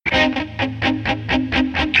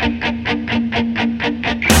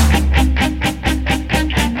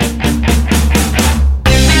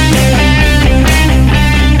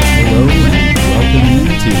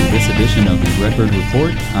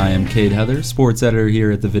Cade Heather, sports editor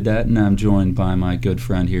here at the Vidette, and I'm joined by my good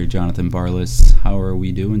friend here, Jonathan Barlas. How are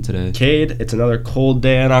we doing today? Cade, it's another cold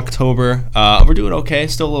day in October. We're doing okay,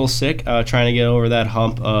 still a little sick, trying to get over that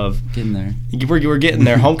hump of... Getting there. We're getting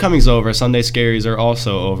there. Homecoming's over. Sunday Scaries are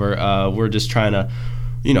also over. We're just trying to,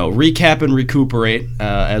 recap and recuperate,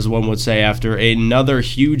 as one would say, after another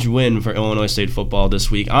huge win for Illinois State football this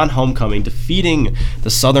week on homecoming, defeating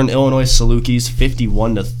the Southern Illinois Salukis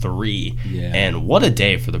 51-3. Yeah. And what a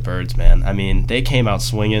day for the Birds, man. I mean, they came out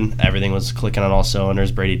swinging. Everything was clicking on all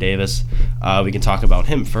cylinders. Brady Davis, we can talk about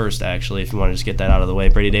him first, actually, if you want to just get that out of the way.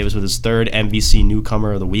 Brady Davis with his third MVC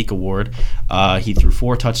Newcomer of the Week award. He threw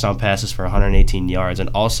 4 touchdown passes for 118 yards,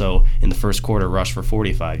 and also in the first quarter rushed for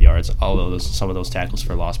 45 yards, although some of those tackles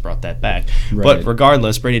for loss brought that back. Right. But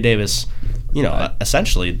regardless, Brady Davis,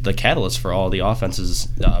 essentially the catalyst for all the offense's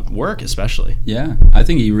work, especially. Yeah, I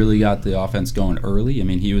think he really got the offense going early. I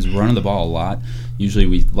mean, he was running the ball a lot. Usually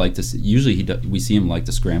we see him like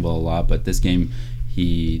to scramble a lot, but this game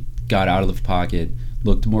he got out of the pocket,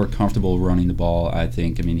 looked more comfortable running the ball. I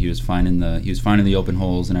think. I mean, he was finding the open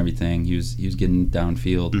holes and everything. He was getting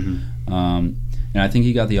downfield, and I think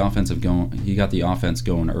he got the offense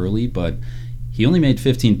going early, but. He only made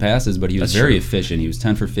 15 passes, but he was very efficient. He was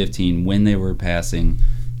 10 for 15 when they were passing.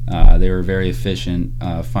 They were very efficient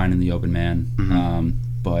finding the open man.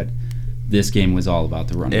 But this game was all about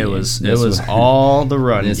the run game. It was all the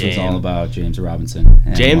run game. This was all about James Robinson.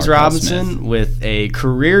 James Markel Robinson Smith. with a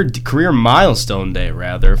career milestone day,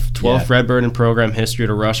 rather. 12th Redbird in program history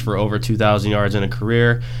to rush for over 2,000 yards in a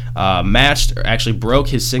career. Broke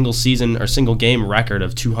his single game record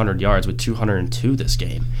of 200 yards with 202 this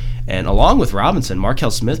game. And along with Robinson,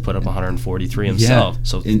 Markel Smith put up 143 himself. Yeah,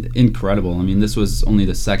 so incredible. I mean, this was only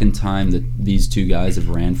the second time that these two guys have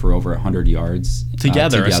ran for over 100 yards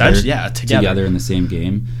together in the same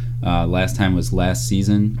game. Last time was last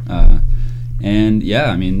season. I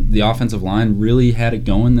mean, the offensive line really had it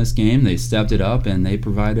going this game. They stepped it up, and they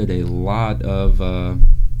provided a lot of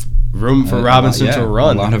room for Robinson to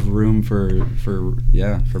run. A lot of room for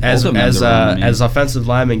both as of them to run. As offensive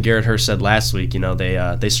lineman Garrett Hurst said last week,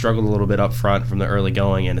 they struggled a little bit up front from the early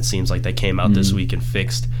going, and it seems like they came out this week and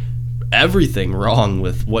fixed everything wrong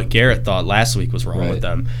with what Garrett thought last week was wrong with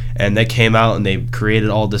them. And they came out and they created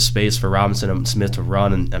all this space for Robinson and Smith to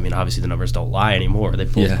run. And, I mean, obviously the numbers don't lie anymore. They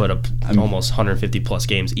both put up almost 150-plus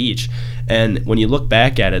games each. And when you look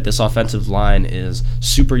back at it, this offensive line is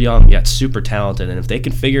super young yet super talented. And if they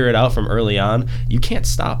can figure it out from early on, you can't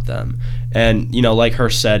stop them. And, like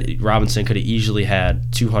Hurst said, Robinson could have easily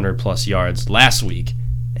had 200-plus yards last week.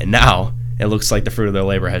 And now it looks like the fruit of their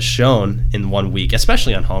labor has shown in 1 week,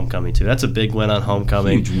 especially on homecoming, too. That's a big win on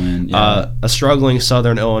homecoming. Huge win, yeah. A struggling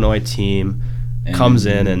Southern Illinois team comes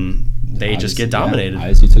in, and they just get dominated.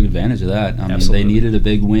 ISU took advantage of that. I Absolutely. mean, they needed a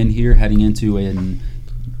big win here heading into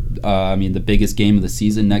the biggest game of the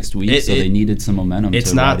season next week, so they needed some momentum.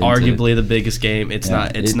 It's not arguably the biggest game. It is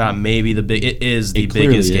the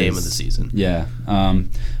biggest game of the season. Yeah.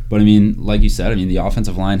 But, I mean, like you said, the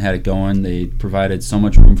offensive line had it going. They provided so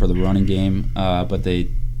much room for the running game, but they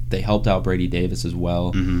helped out Brady Davis as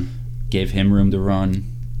well, gave him room to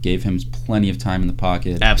run, gave him plenty of time in the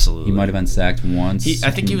pocket. Absolutely. He might have been sacked once.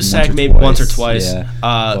 I think he was sacked maybe once or twice. Yeah.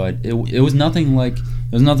 But it was nothing like...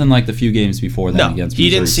 It was nothing like the few games before that against Missouri he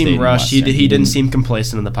didn't seem State rushed. He didn't seem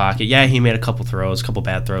complacent in the pocket. Yeah, he made a couple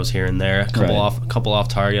bad throws here and there, a couple off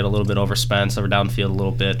target, a little bit overspent, so we're downfield a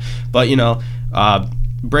little bit. But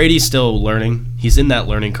Brady's still learning. He's in that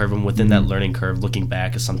learning curve, and within that learning curve, looking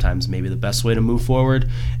back is sometimes maybe the best way to move forward.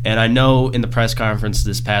 And I know in the press conference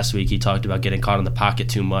this past week, he talked about getting caught in the pocket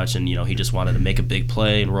too much, and he just wanted to make a big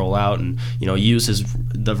play and roll out, and use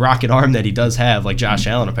the rocket arm that he does have, like Josh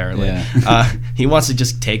Allen apparently. Yeah. He wants to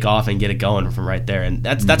just take off and get it going from right there, and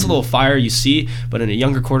that's a little fire you see. But in a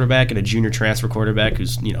younger quarterback and a junior transfer quarterback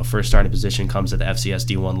who's first starting position comes at the FCS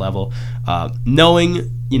D1 level,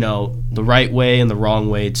 knowing the right way and the wrong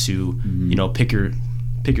way to pick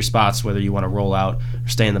your spots, whether you want to roll out or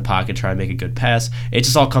stay in the pocket, try and make a good pass. It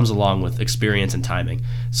just all comes along with experience and timing.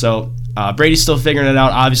 So Brady's still figuring it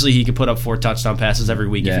out. Obviously, he could put up 4 touchdown passes every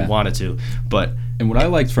week if he wanted to. And what I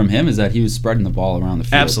liked from him is that he was spreading the ball around the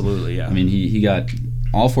field. Absolutely, yeah. He got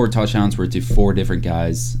all 4 touchdowns were to 4 different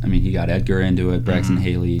guys. He got Edgar into it, Braxton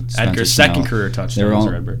Haley, Edgar's second career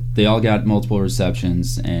touchdown. They all got multiple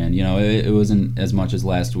receptions, and it wasn't as much as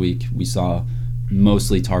last week. We saw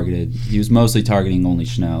mostly targeted. He was mostly targeting only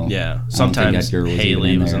Schnell. Yeah, sometimes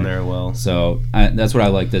Haley was in there well. So that's what I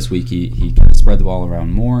like this week. He kind of spread the ball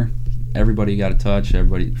around more. Everybody got a touch.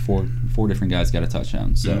 Four different guys got a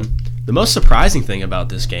touchdown. So the most surprising thing about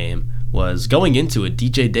this game was going into it,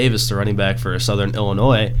 DJ Davis, the running back for Southern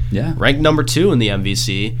Illinois, ranked number 2 in the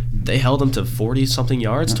MVC. They held him to 40-something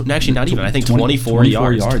yards. Actually, not even. I think 24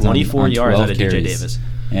 yards. 24 yards out of DJ Davis.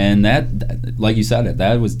 And that, like you said,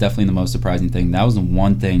 that was definitely the most surprising thing. That was the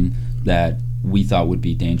one thing that we thought would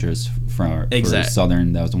be dangerous for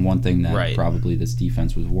Southern. That was the one thing that probably this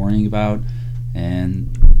defense was worrying about.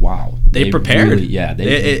 And wow, they prepared. Really,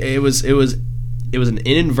 it was an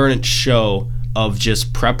inadvertent show of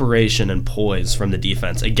just preparation and poise from the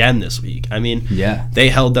defense again this week. I mean, they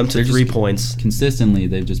held them to 3 points consistently.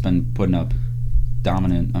 They've just been putting up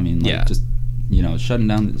dominant. I mean, just shutting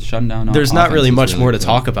down. There's not really much more to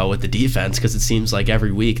talk about with the defense because it seems like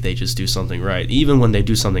every week they just do something right. Even when they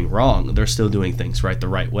do something wrong, they're still doing things right the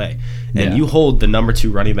right way. And you hold the number 2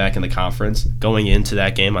 running back in the conference going into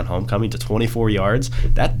that game on homecoming to 24 yards.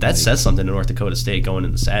 That says something to North Dakota State going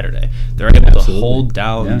into Saturday. They're able to hold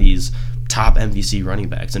down these top MVC running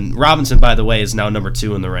backs. And Robinson, by the way, is now number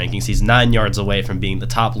 2 in the rankings. He's 9 yards away from being the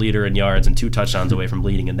top leader in yards and 2 touchdowns away from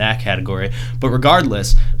leading in that category. But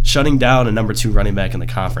regardless, shutting down a number 2 running back in the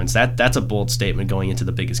conference, that's a bold statement going into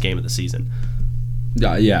the biggest game of the season.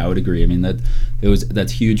 Yeah, I would agree. I mean,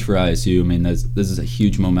 that's huge for ISU. I mean, this is a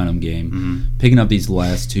huge momentum game. Mm-hmm. Picking up these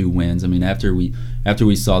last 2 wins. I mean, after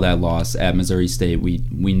we saw that loss at Missouri State, we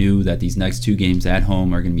knew that these next 2 games at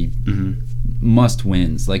home are going to be must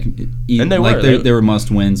wins. They were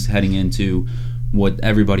must wins heading into what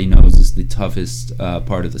everybody knows is the toughest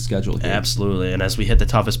part of the schedule here. Absolutely. And as we hit the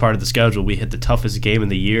toughest part of the schedule, we hit the toughest game of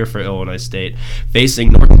the year for Illinois State,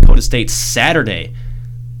 facing North Dakota State Saturday.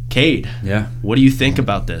 Cade, what do you think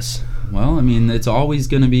about this? Well, I mean, it's always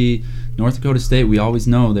going to be North Dakota State. We always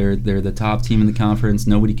know they're the top team in the conference.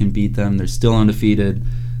 Nobody can beat them. They're still undefeated.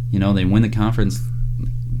 They win the conference.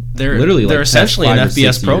 They're literally essentially an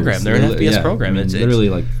FBS program. They're an FBS program. I mean, literally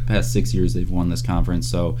like past 6 years they've won this conference,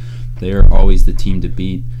 so they are always the team to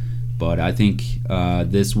beat. But I think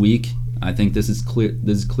this week, I think this is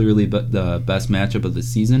clearly the best matchup of the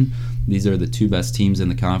season. These are the 2 best teams in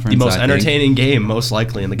the conference. The most entertaining game, most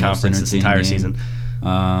likely, in the conference this entire season.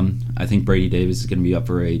 I think Brady Davis is going to be up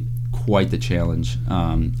for quite the challenge,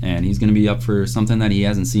 and he's going to be up for something that he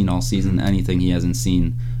hasn't seen all season, anything he hasn't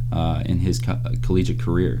seen in his collegiate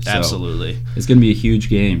career. So absolutely. It's going to be a huge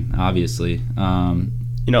game, obviously.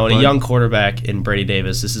 A young quarterback in Brady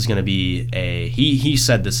Davis, this is going to be he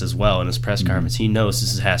said this as well in his press conference. He knows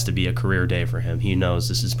this has to be a career day for him. He knows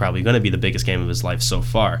this is probably going to be the biggest game of his life so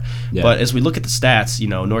far. Yeah. But as we look at the stats,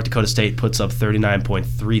 North Dakota State puts up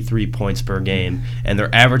 39.33 points per game, and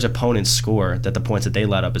their average opponent's score, that the points that they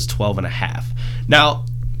let up, is 12.5. Now,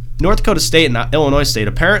 North Dakota State and Illinois State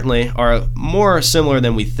apparently are more similar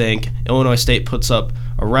than we think. Illinois State puts up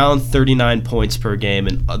around 39 points per game,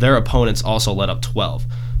 and their opponents also let up 12.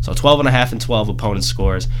 So 12.5 and 12 opponent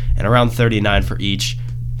scores, and around 39 for each.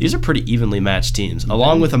 These are pretty evenly matched teams.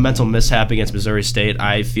 Along with a mental mishap against Missouri State,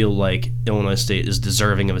 I feel like Illinois State is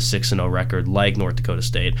deserving of a 6-0 record like North Dakota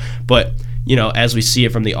State. But, as we see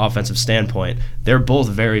it from the offensive standpoint, they're both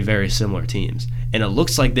very, very similar teams. And it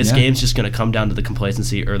looks like this game's just going to come down to the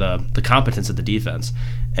complacency or the competence of the defense.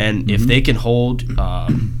 And if they can hold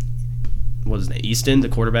what is it, Easton, the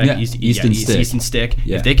quarterback? Easton Stick.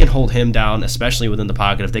 Yeah. If they can hold him down, especially within the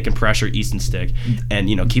pocket, if they can pressure Easton Stick and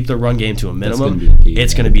keep the run game to a minimum,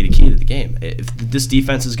 it's going to be the key to the game. If this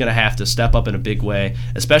defense is going to have to step up in a big way,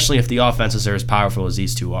 especially if the offenses are as powerful as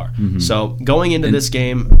these 2 are. Mm-hmm. So going into this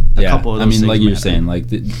game, a couple of those things like you're saying,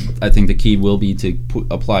 I think the key will be to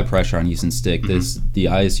apply pressure on Easton Stick. Mm-hmm. The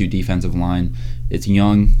ISU defensive line, it's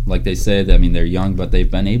young, like they said. I mean, they're young, but they've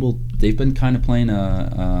been kind of playing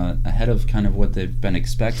ahead of kind of what they've been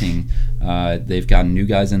expecting. They've got new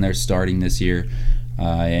guys in there starting this year,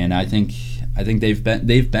 and I think they've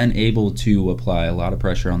been able to apply a lot of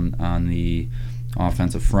pressure on the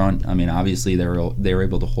offensive front. I mean, obviously they were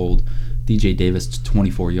able to hold DJ Davis to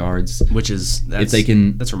 24 yards, which is that's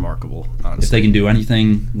remarkable. Honestly, if they can do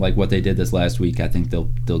anything like what they did this last week, I think they'll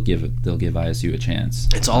give ISU a chance.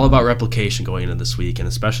 It's all about replication going into this week, and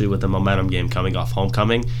especially with the momentum game coming off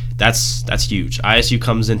homecoming, that's huge. ISU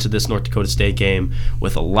comes into this North Dakota State game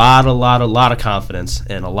with a lot of confidence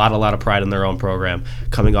and a lot of pride in their own program,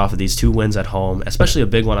 coming off of these 2 wins at home, especially a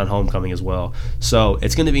big one on homecoming as well. So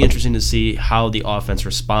it's going to be interesting to see how the offense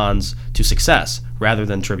responds to success rather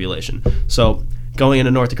than tribulation. So going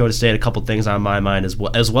into North Dakota State, a couple things on my mind as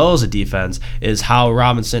well as a defense is how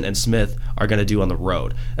Robinson and Smith are going to do on the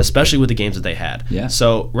road, especially with the games that they had. Yeah.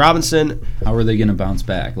 So Robinson, how are they going to bounce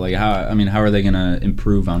back? How are they going to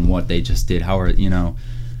improve on what they just did?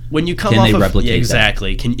 When you come off replicate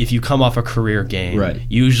exactly. If you come off a career game, right.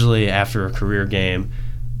 Usually after a career game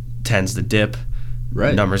tends to dip.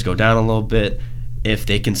 Right. Numbers go down a little bit. If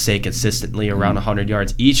they can stay consistently around 100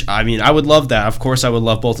 yards each, I mean, I would love that. Of course, I would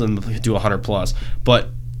love both of them to do 100 plus. But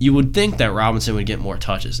you would think that Robinson would get more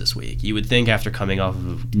touches this week. You would think after coming off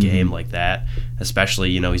of a game like that,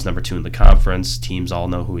 especially, he's number 2 in the conference. Teams all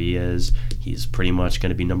know who he is. He's pretty much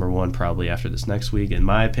going to be number 1 probably after this next week, in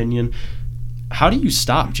my opinion. How do you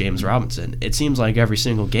stop James Robinson? It seems like every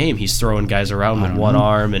single game he's throwing guys around with one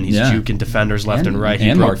arm and he's juking defenders left and right.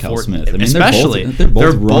 And Markel Smith. I mean, especially,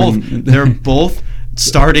 they're both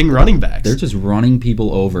starting running backs. They're just running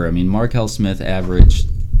people over. I mean, Markel Smith averaged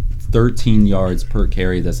 13 yards per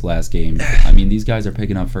carry this last game. I mean, these guys are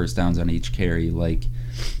picking up first downs on each carry. Like,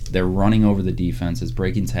 they're running over the defenses,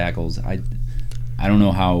 breaking tackles. I don't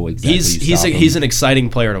know how exactly he's an exciting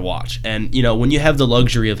player to watch. And, when you have the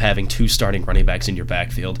luxury of having 2 starting running backs in your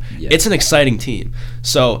backfield, it's an exciting team.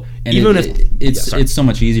 So, and it's so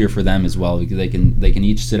much easier for them as well because they can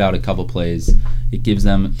each sit out a couple plays. It gives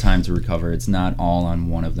them time to recover. It's not all on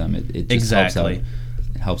one of them. It just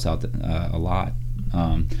helps out a lot.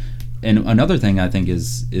 And another thing I think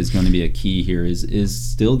is going to be a key here is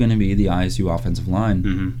still going to be the ISU offensive line.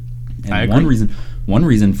 Mm-hmm. And I agree. One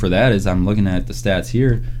reason for that is I'm looking at the stats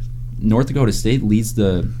here. North Dakota State leads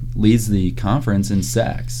the conference in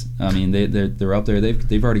sacks. I mean, they're up there.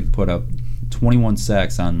 They've already put up 21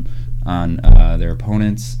 sacks on their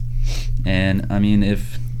opponents, and I mean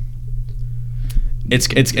if it's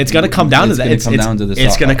going to come down to that. It's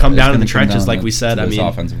going to come down to the trenches, like we said. I mean,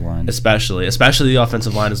 offensive line, especially the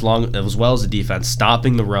offensive line, as well as the defense,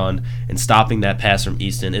 stopping the run and stopping that pass from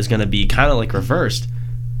Easton is going to be kind of like reversed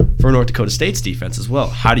for North Dakota State's defense as well.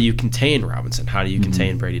 How do you contain Robinson? How do you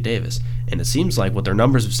contain Brady Davis? And it seems like what their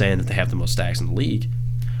numbers are saying that they have the most sacks in the league.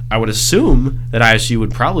 I would assume that ISU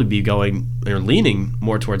would probably be going or leaning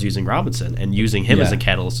more towards using Robinson and using him as a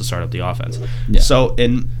catalyst to start up the offense. Yeah. So,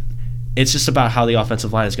 it's just about how the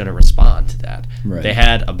offensive line is going to respond to that. Right. They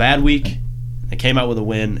had a bad week. They came out with a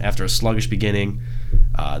win after a sluggish beginning.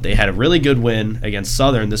 They had a really good win against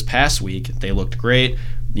Southern this past week. They looked great.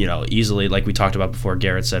 Easily, like we talked about before,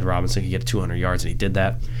 Garrett said Robinson could get 200 yards, and he did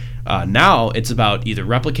that. Now it's about either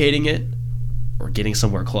replicating it or getting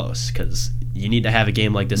somewhere close, because you need to have a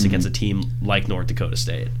game like this against a team like North Dakota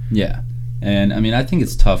State. Yeah, and I mean, I think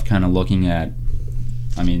it's tough kind of looking at,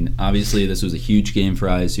 I mean, obviously this was a huge game for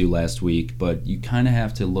ISU last week, but you kind of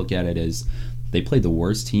have to look at it as they played the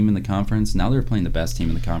worst team in the conference. Now they're playing the best team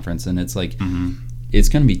in the conference, and it's like it's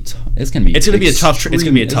going to be a tough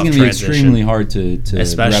transition. Extremely hard to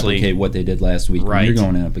replicate what they did last week. Right. When you're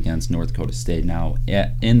going up against North Dakota State now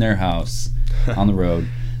in their house on the road.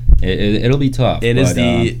 It'll be tough. It is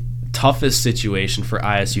the toughest situation for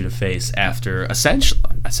ISU to face after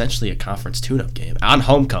essentially a conference tune-up game. On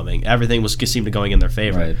homecoming, everything seemed to going in their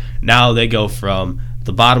favor. Right. Now they go from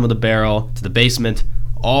the bottom of the barrel to the basement,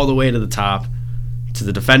 all the way to the top, to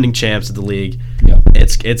the defending champs of the league. Yep.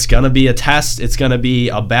 It's going to be a test. It's going to be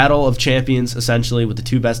a battle of champions, essentially, with the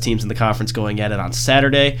 2 best teams in the conference going at it on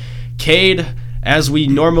Saturday. Cade, as we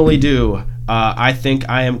normally do, I think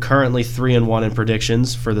I am currently 3-1 in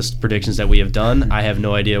predictions for the predictions that we have done. I have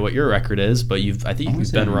no idea what your record is, but I think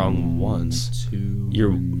you've been wrong once.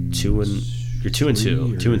 You're 2-2.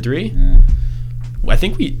 2-3? Yeah. I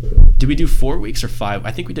think did we do 4 weeks or 5?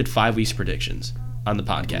 I think we did 5 weeks predictions on the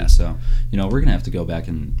podcast. So, we're gonna have to go back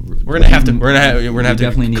and we're gonna have to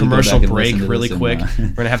commercial break really quick.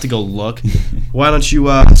 We're gonna have to go look. Why don't you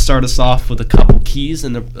start us off with a couple keys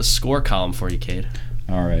and a score column for you, Cade?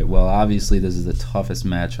 All right. Well, obviously this is the toughest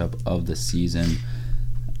matchup of the season,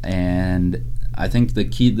 and I think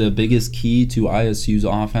the biggest key to ISU's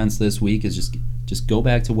offense this week is just go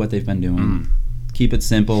back to what they've been doing. Keep it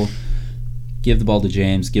simple. Give the ball to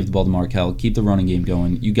James. Give the ball to Markel. Keep the running game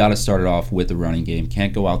going. You got to start it off with the running game.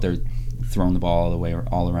 Can't go out there throwing the ball all the way or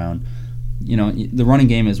all around. The running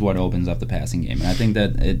game is what opens up the passing game, and I think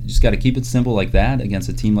that it just got to keep it simple like that against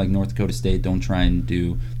a team like North Dakota State. Don't try and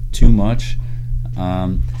do too much.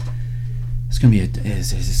 It's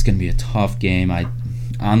gonna be a tough game.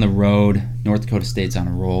 On the road, North Dakota State's on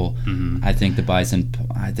a roll. I think the Bison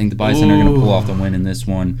are gonna pull off the win in this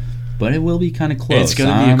one. But it will be kind of close. It's going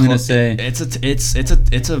to be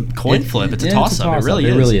it's a coin flip. It's a toss-up. It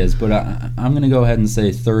really is. But I'm going to go ahead and say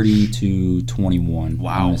 30-21.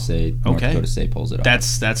 Wow. I'm going to say North Dakota State pulls it off.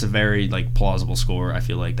 That's a very plausible score. I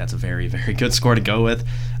feel like that's a very, very good score to go with.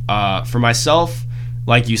 For myself,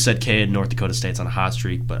 like you said, Cade, North Dakota State's on a hot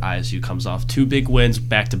streak, but ISU comes off 2 big wins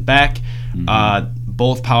back to back.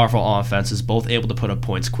 Both powerful offenses, both able to put up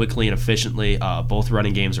points quickly and efficiently. Both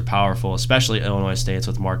running games are powerful, especially Illinois State's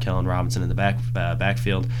with Markel and Robinson in the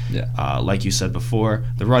backfield. Yeah. Like you said before,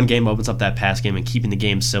 the run game opens up that pass game, and keeping the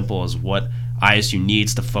game simple is what ISU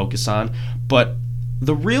needs to focus on. But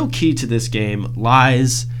the real key to this game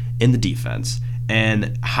lies in the defense.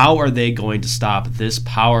 And how are they going to stop this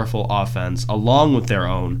powerful offense along with their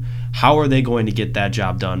own? How are they going to get that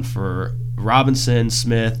job done for Robinson,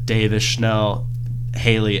 Smith, Davis, Schnell,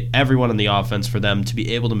 Haley, everyone on the offense, for them to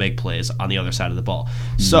be able to make plays on the other side of the ball?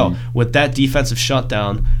 So with that defensive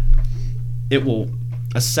shutdown, it will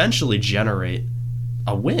essentially generate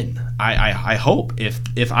a win. I hope if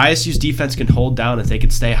ISU's defense can hold down, if they can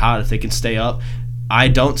stay hot, if they can stay up, I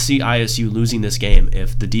don't see ISU losing this game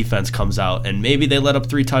if the defense comes out and maybe they let up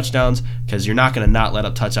 3 touchdowns, because you're not going to not let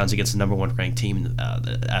up touchdowns against the number 1 ranked team in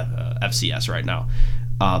the FCS right now.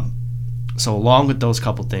 So along with those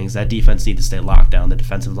couple things, that defense needs to stay locked down. The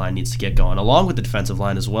defensive line needs to get going. Along with the defensive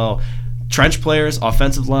line as well, trench players,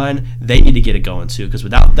 offensive line, they need to get it going too, because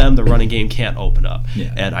without them, the running game can't open up.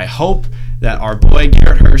 Yeah. And I hope that our boy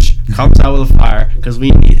Garrett Hirsch comes out with a fire, because we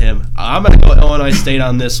need him. I'm going to go Illinois State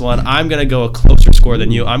on this one. I'm going to go a closer score than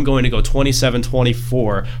you. I'm going to go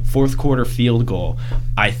 27-24, fourth quarter field goal.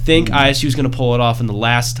 I think ISU is going to pull it off in the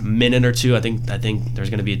last minute or two. I think there's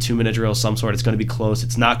going to be a 2-minute drill of some sort. It's going to be close.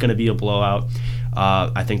 It's not going to be a blowout.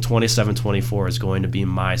 I think 27-24 is going to be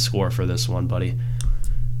my score for this one, buddy.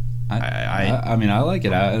 I mean, I like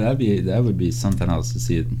it. That would be something else to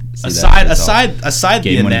see it. Aside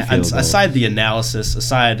the analysis,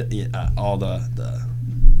 aside all the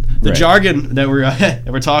right. jargon that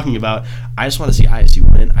we're talking about, I just want to see ISU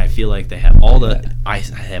win. I feel like they have all the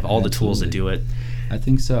the tools to do it. I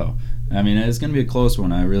think so. I mean, it's going to be a close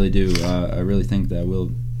one. I really do. I really think that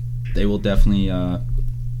they will definitely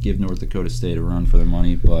give North Dakota State a run for their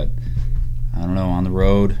money. But I don't know, on the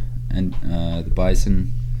road and the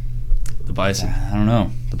Bison. I don't know.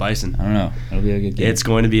 The Bison. I don't know. It'll be a good game. It's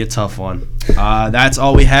going to be a tough one. That's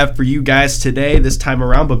all we have for you guys today, this time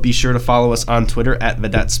around. But be sure to follow us on Twitter at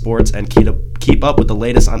Vidette Sports and keep up with the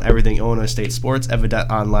latest on everything Illinois State sports at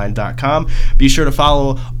VidetteOnline.com. Be sure to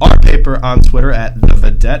follow our paper on Twitter at The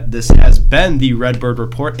Vidette. This has been the Redbird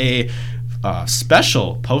Report, a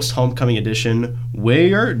special post-homecoming edition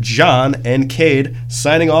where John and Cade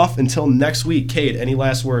signing off until next week. Cade, any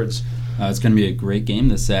last words? It's going to be a great game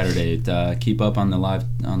this Saturday. Keep up on the live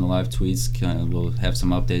tweets. We'll have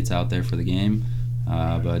some updates out there for the game.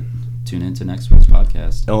 But tune in to next week's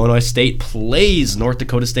podcast. Illinois State plays North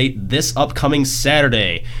Dakota State this upcoming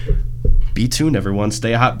Saturday. Be tuned, everyone.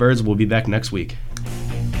 Stay hot, birds. We'll be back next week.